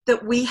is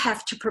that we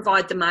have to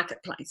provide the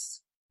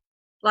marketplace.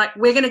 Like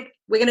we're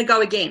gonna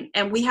go again,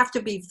 and we have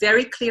to be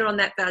very clear on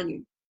that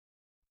value.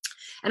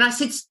 And I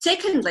said,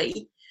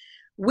 secondly,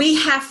 we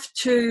have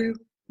to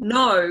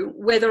know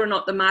whether or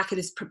not the market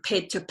is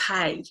prepared to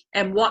pay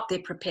and what they're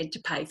prepared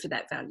to pay for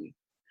that value.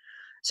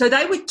 So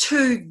they were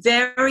two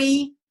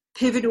very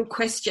pivotal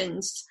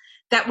questions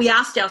that we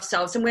asked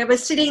ourselves. And we were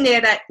sitting there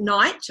that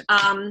night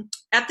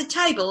at the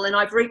table, and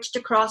I've reached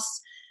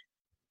across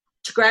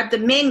to grab the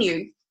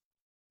menu.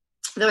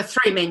 There were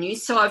 3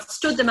 menus. So I've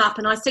stood them up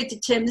and I said to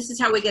Tim, this is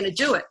how we're going to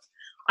do it.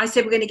 I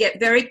said, we're going to get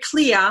very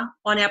clear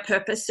on our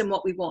purpose and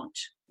what we want.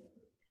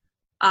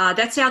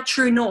 That's our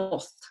true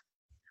north.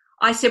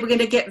 I said, we're going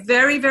to get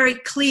very, very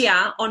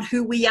clear on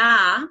who we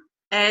are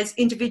as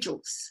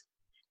individuals.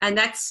 And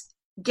that's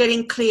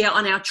getting clear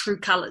on our true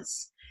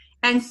colours.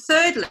 And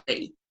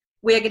thirdly,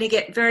 we're going to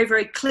get very,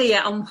 very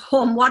clear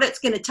on what it's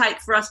going to take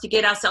for us to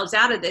get ourselves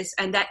out of this,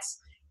 and that's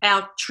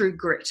our true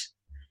grit.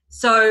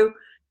 So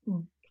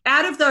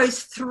out of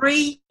those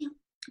 3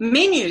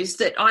 menus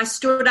that I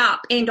stood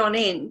up end on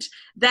end,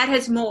 that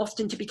has morphed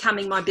into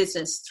becoming my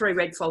business, 3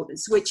 Red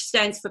Folders, which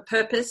stands for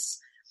purpose,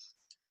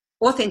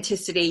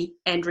 authenticity,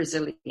 and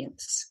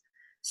resilience.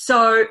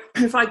 So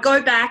if I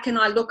go back and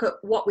I look at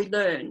what we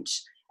learned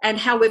and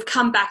how we've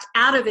come back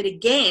out of it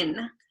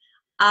again,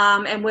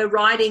 and we're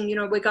riding,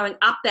 we're going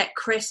up that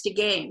crest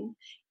again,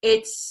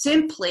 it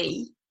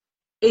simply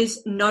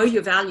is know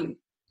your value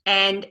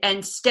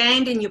and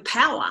stand in your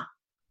power,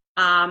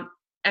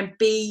 and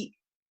be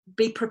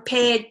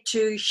prepared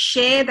to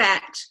share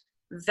that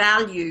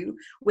value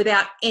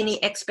without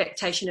any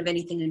expectation of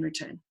anything in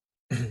return.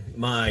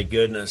 My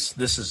goodness,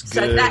 this is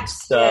good so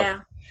that's, stuff. Yeah.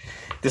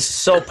 This is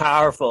so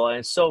powerful, and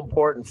it's so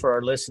important for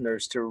our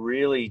listeners to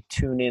really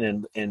tune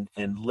in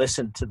and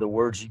listen to the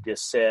words you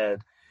just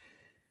said.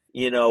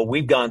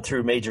 We've gone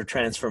through major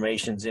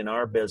transformations in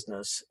our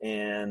business,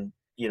 and,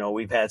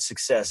 we've had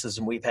successes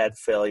and we've had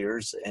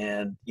failures,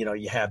 and,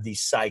 you have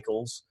these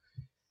cycles.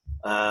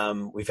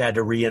 We've had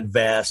to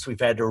reinvest. We've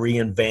had to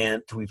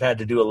reinvent. We've had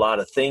to do a lot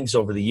of things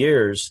over the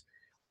years.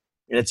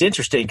 And it's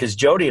interesting because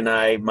Jody and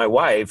I, my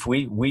wife,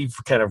 we've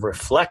kind of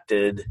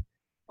reflected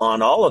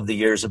on all of the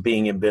years of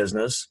being in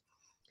business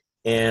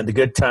and the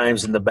good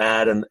times and the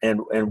bad,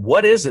 and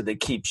what is it that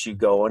keeps you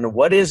going, and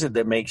what is it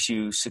that makes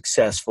you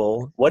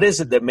successful? What is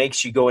it that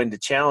makes you go into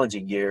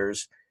challenging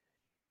years?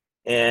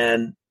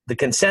 And the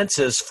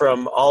consensus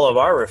from all of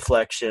our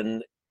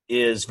reflection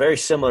is very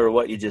similar to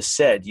what you just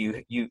said.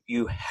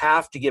 You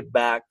have to get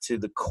back to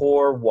the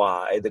core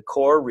why, the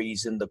core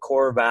reason, the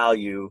core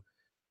value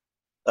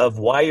of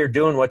why you're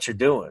doing what you're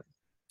doing.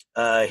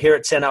 Here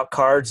at Send Out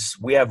Cards,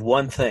 we have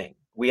one thing.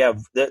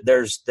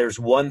 There's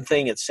one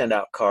thing at Send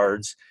Out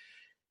Cards,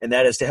 and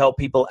that is to help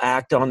people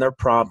act on their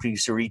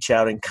promptings to reach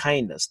out in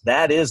kindness.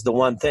 That is the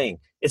one thing.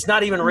 It's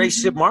not even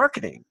relationship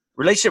marketing.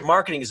 Relationship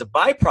marketing is a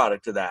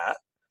byproduct of that.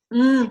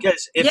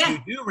 Because if you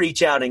do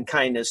reach out in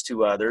kindness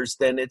to others,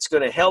 then it's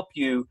going to help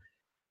you,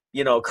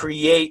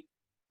 create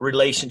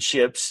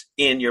relationships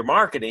in your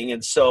marketing.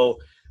 And so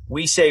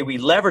we say we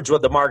leverage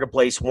what the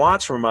marketplace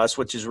wants from us,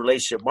 which is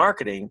relationship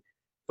marketing,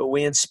 but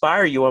we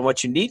inspire you on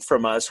what you need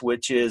from us,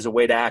 which is a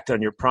way to act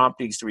on your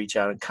promptings to reach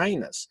out in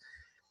kindness.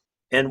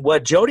 And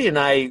what Jody and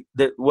I,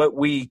 what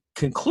we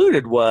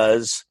concluded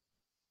was,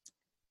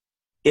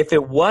 if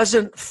it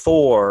wasn't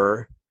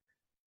for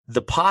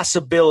the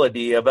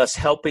possibility of us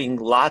helping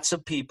lots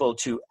of people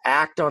to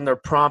act on their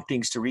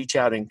promptings to reach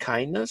out in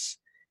kindness,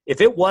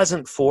 if it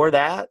wasn't for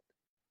that,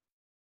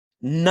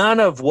 none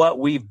of what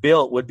we've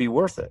built would be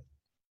worth it.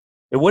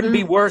 It wouldn't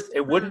be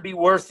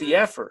worth the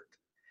effort.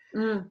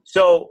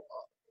 So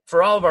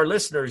for all of our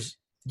listeners,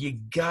 you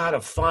got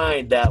to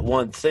find that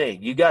one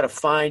thing. You got to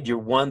find your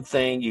one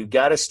thing. You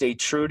got to stay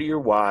true to your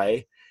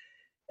why.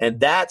 And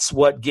that's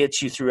what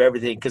gets you through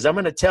everything. Because I'm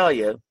going to tell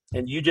you,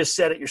 and you just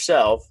said it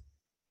yourself,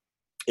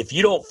 if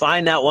you don't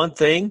find that one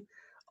thing,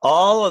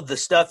 all of the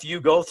stuff you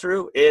go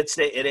through, it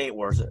ain't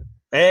worth it.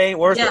 It ain't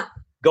worth it.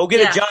 Go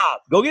get a job.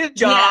 Go get a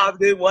job,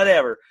 do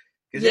whatever.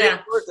 Because it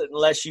ain't worth it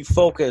unless you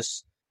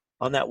focus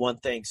on that one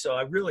thing. So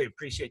I really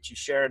appreciate you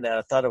sharing that.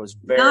 I thought it was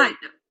very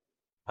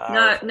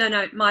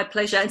No, my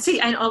pleasure. And see,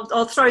 and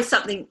I'll throw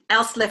something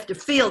else left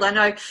of field. I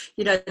know,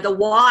 the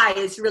why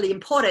is really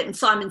important. And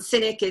Simon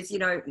Sinek is,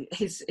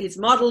 his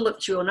model,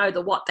 which you all know,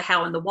 the what, the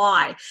how, and the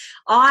why.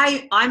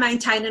 I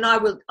maintain, and I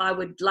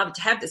would love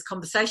to have this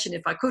conversation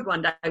if I could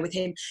one day with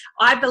him.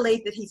 I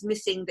believe that he's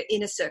missing the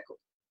inner circle.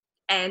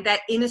 And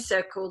that inner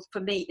circle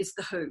for me is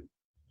the who.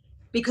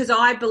 Because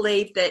I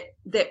believe that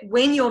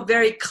when you're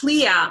very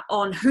clear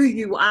on who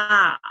you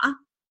are,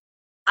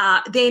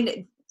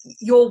 then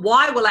your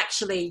why will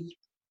actually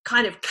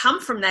kind of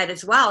come from that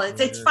as well.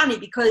 It's funny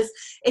because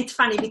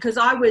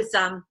I was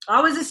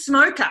a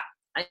smoker,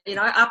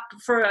 up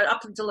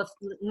until a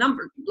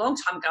long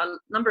time ago, a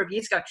number of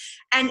years ago,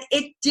 and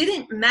it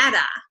didn't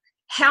matter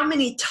how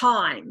many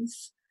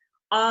times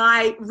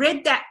I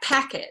read that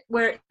packet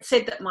where it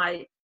said that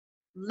my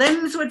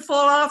limbs would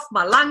fall off,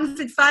 my lungs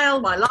would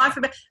fail, my life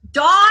would be...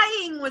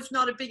 Dying was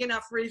not a big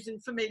enough reason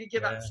for me to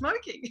give up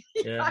smoking.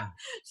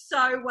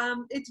 So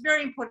it's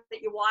very important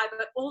that your why,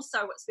 but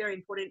also what's very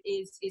important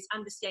is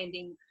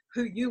understanding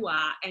who you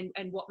are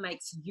and what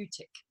makes you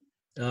tick.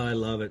 Oh, I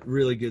love it.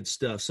 Really good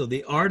stuff. So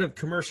the art of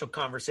commercial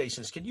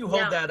conversations. Can you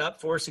hold that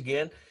up for us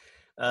again?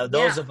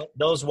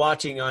 Those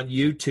watching on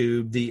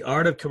YouTube, the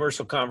art of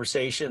commercial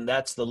conversation.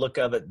 That's the look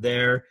of it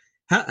there.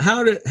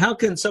 How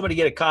can somebody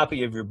get a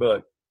copy of your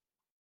book?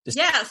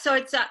 So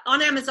it's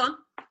on Amazon,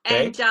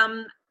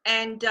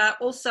 and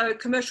also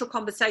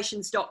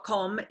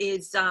commercialconversations.com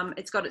is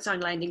it's got its own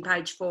landing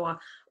page for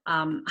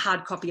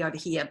hard copy over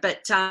here.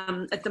 But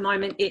at the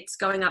moment, it's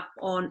going up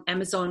on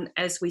Amazon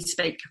as we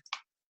speak.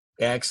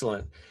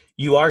 Excellent.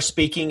 You are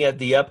speaking at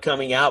the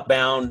upcoming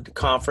Outbound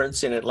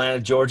conference in Atlanta,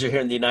 Georgia, here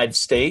in the United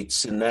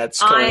States, and that's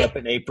coming up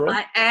in April.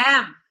 I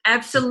am.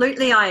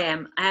 Absolutely, I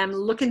am. I am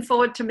looking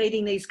forward to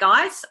meeting these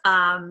guys.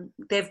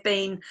 They've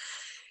been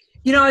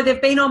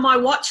on my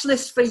watch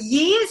list for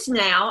years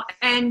now,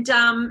 and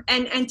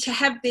to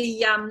have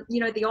the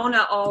the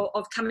honor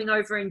of coming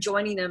over and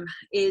joining them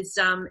is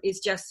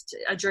just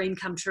a dream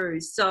come true.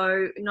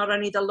 So not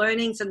only the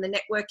learnings and the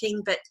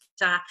networking, but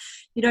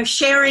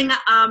sharing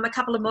a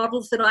couple of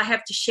models that I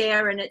have to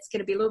share, and it's going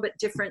to be a little bit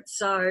different.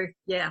 So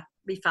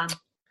be fun.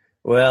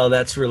 Well,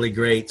 that's really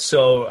great.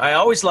 So I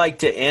always like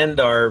to end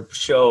our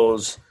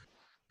shows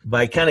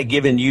by kind of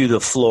giving you the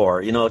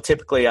floor.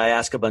 Typically I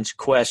ask a bunch of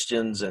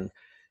questions, and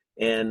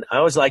I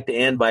always like to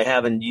end by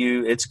having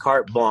you, it's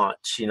carte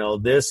blanche.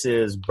 This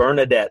is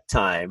Bernadette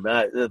time.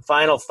 The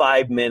final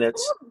 5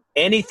 minutes,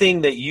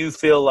 anything that you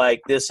feel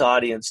like this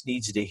audience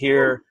needs to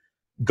hear,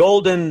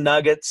 golden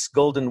nuggets,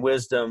 golden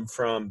wisdom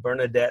from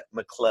Bernadette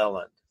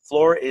McClelland.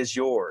 Floor is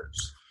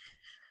yours.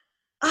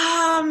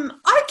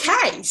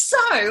 Okay. So,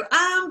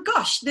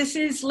 this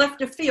is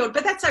left of field,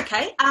 but that's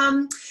okay.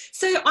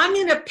 So I'm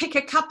going to pick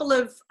a couple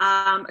of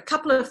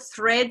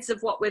threads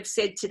of what we've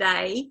said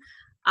today.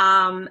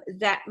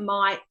 That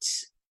might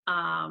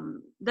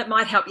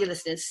help your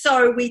listeners.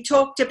 So we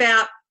talked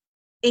about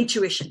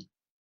intuition.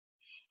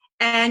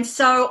 And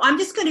so I'm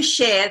just going to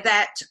share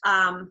that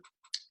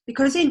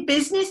because in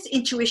business,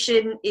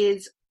 intuition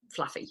is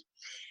fluffy.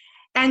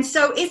 And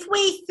so if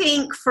we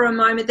think for a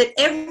moment that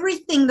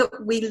everything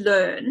that we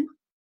learn,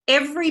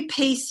 every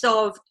piece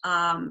of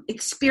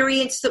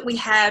experience that we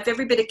have,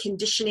 every bit of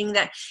conditioning,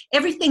 that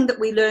everything that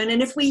we learn,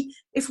 and if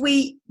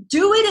we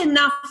do it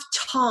enough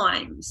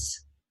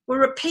times, we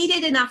repeat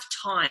it enough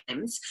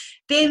times,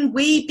 then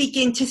we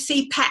begin to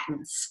see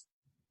patterns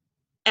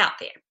out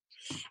there.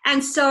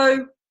 And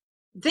so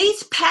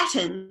these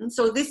patterns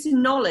or this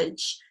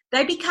knowledge,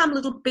 they become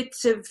little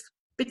bits of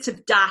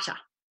data.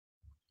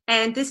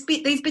 And these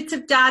bits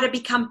of data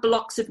become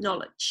blocks of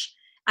knowledge.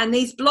 And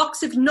these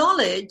blocks of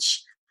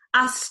knowledge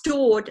are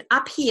stored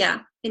up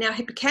here in our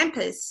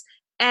hippocampus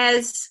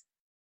as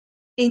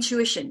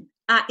intuition,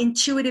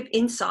 intuitive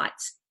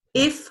insights,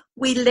 if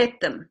we let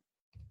them.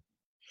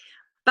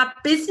 But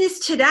business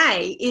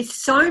today is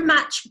so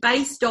much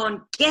based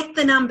on get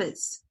the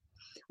numbers.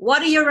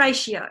 What are your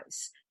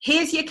ratios?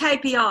 Here's your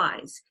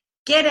KPIs.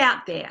 Get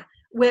out there.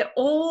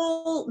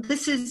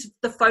 This is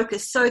the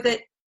focus, so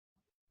that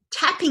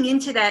tapping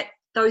into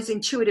those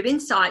intuitive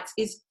insights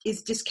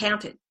is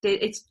discounted.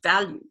 It's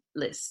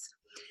valueless.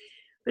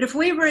 But if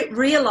we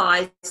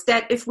realize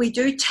that if we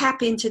do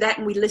tap into that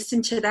and we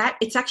listen to that,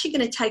 it's actually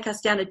going to take us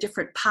down a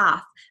different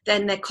path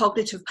than the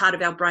cognitive part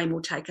of our brain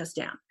will take us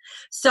down.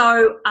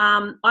 So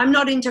I'm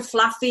not into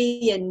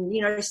fluffy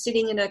and,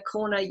 sitting in a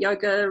corner,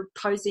 yoga,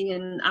 posing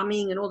and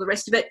umming and all the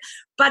rest of it.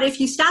 But if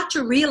you start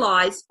to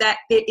realize that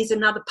there is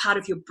another part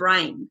of your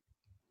brain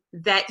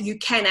that you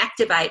can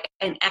activate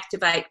and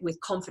activate with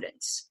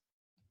confidence,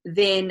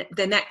 then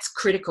that's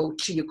critical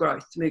to your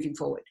growth moving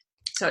forward.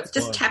 So it's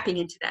just tapping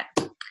into that.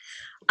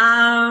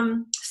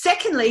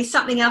 Secondly,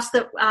 something else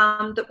that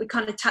we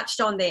kind of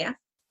touched on there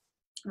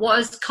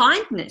was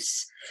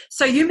kindness.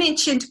 So you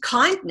mentioned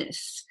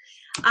kindness.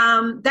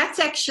 That's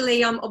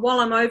actually, while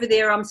I'm over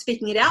there, I'm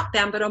speaking at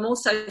Outbound, but I'm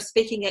also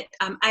speaking at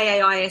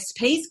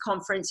AAISP's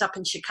conference up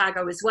in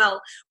Chicago as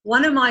well.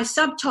 One of my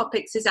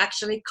subtopics is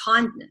actually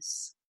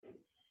kindness.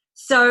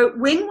 So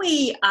when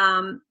we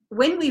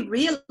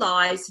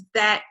realize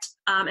that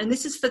and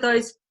this is for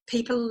those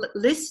people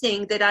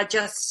listening that are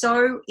just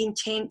so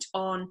intent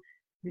on,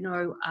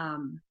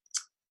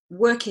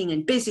 working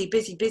and busy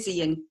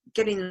and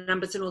getting the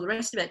numbers and all the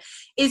rest of it,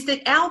 is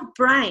that our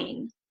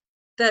brain,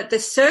 the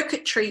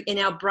circuitry in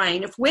our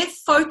brain, if we're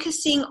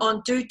focusing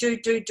on do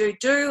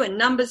and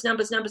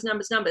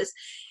numbers,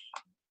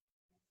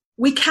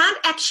 we can't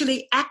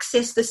actually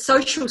access the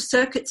social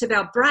circuits of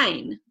our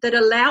brain that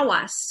allow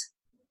us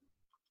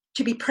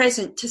to be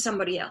present to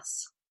somebody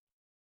else.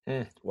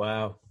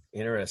 Wow.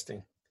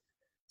 Interesting.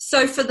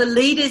 So for the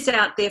leaders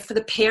out there, for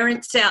the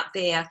parents out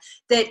there,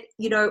 that,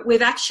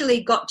 we've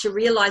actually got to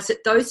realize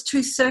that those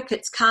two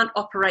circuits can't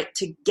operate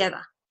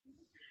together.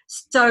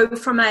 So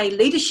from a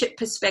leadership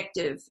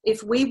perspective,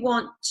 if we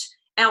want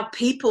our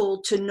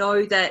people to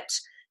know that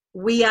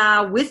we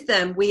are with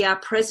them, we are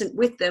present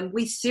with them,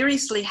 we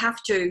seriously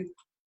have to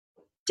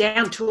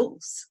down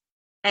tools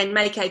and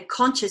make a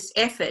conscious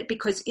effort,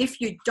 because if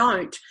you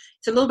don't,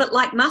 it's a little bit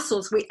like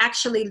muscles. We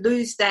actually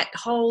lose that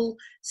whole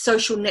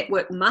social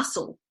network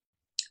muscle.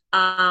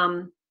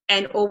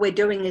 And all we're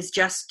doing is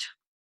just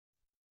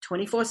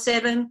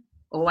 24/7,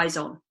 always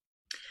on.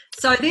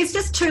 So there's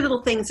just two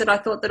little things that I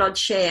thought that I'd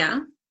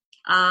share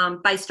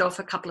based off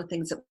a couple of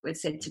things that we've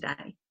said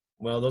today.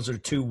 Well, those are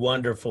two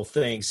wonderful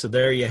things. So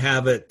there you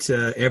have it,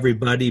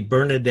 everybody.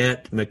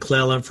 Bernadette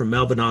McClelland from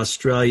Melbourne,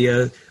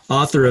 Australia,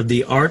 author of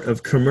The Art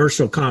of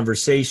Commercial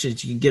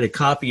Conversations. You can get a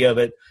copy of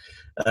it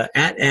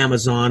at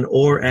Amazon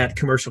or at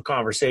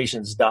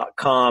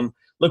commercialconversations.com.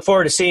 Look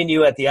forward to seeing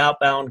you at the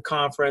Outbound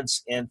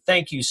Conference, and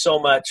thank you so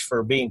much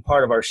for being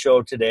part of our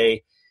show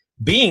today,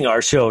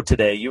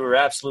 You were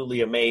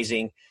absolutely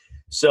amazing.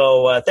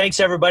 So thanks,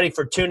 everybody,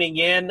 for tuning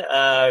in.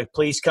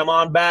 Please come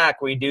on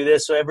back. We do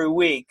this every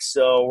week,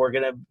 so we're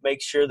going to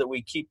make sure that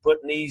we keep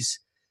putting these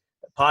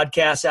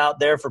podcasts out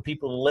there for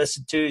people to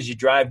listen to as you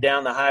drive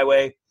down the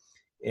highway,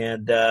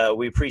 and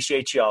we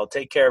appreciate you all.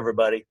 Take care,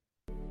 everybody.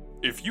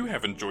 If you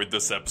have enjoyed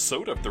this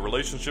episode of the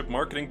Relationship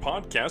Marketing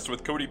Podcast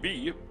with Cody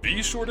B,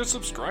 be sure to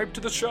subscribe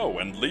to the show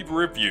and leave a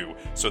review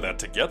so that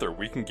together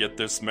we can get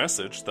this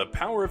message, The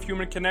Power of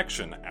Human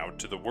Connection, out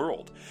to the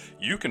world.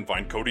 You can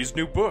find Cody's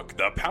new book,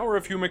 The Power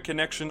of Human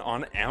Connection,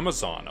 on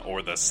Amazon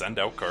or the Send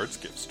Out Cards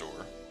gift store.